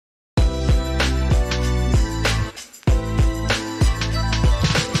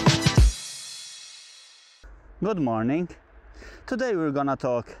Good morning. Today we're gonna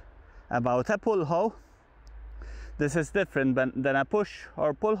talk about a pull hoe. This is different than a push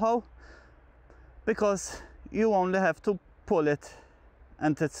or pull hoe because you only have to pull it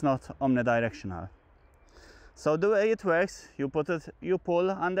and it's not omnidirectional. So the way it works, you pull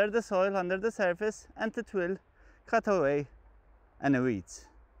under the soil, under the surface, and it will cut away any weeds.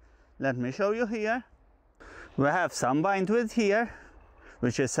 Let me show you here. We have some bindweed here,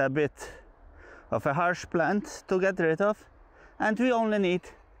 which is a bit of a harsh plant to get rid of, and we only need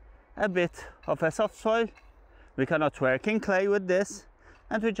a bit of a soft soil. We cannot work in clay with this,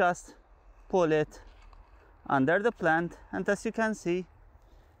 and we just pull it under the plant, and as you can see,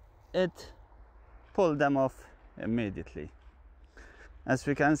 it pulled them off immediately. As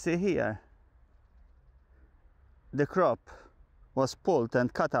we can see here, the crop was pulled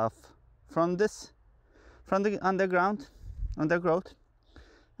and cut off from the undergrowth,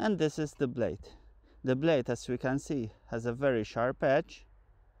 and this is the blade. The blade, as we can see, has a very sharp edge,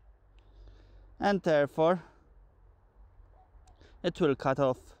 and therefore it will cut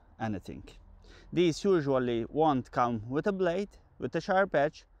off anything. These usually won't come with a blade with a sharp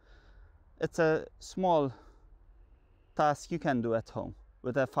edge. It's a small task you can do at home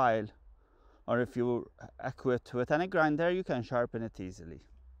with a file, or if you're equipped with any grinder, you can sharpen it easily.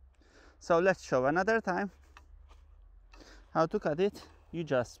 So let's show another time how to cut it. You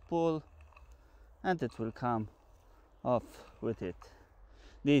just pull and it will come off with it.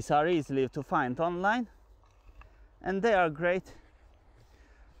 These are easily to find online, and they are great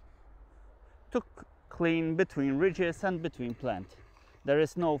to clean between ridges and between plant. There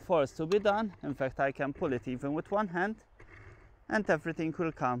is no force to be done. In fact, I can pull it even with one hand and everything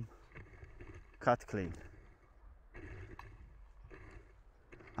will come cut clean.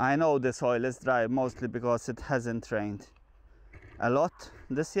 I know the soil is dry mostly because it hasn't rained a lot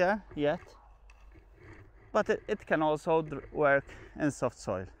this year yet, but it can also work in soft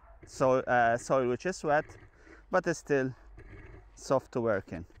soil. So soil which is wet but is still soft to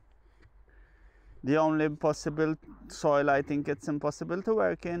work in. The only possible soil I think it's impossible to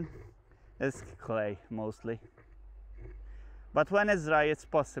work in is clay mostly. But when it's dry, it's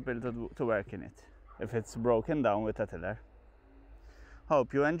possible to work in it if it's broken down with a tiller.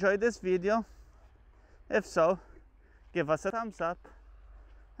 Hope you enjoyed this video. If so, give us a thumbs up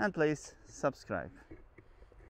and please subscribe.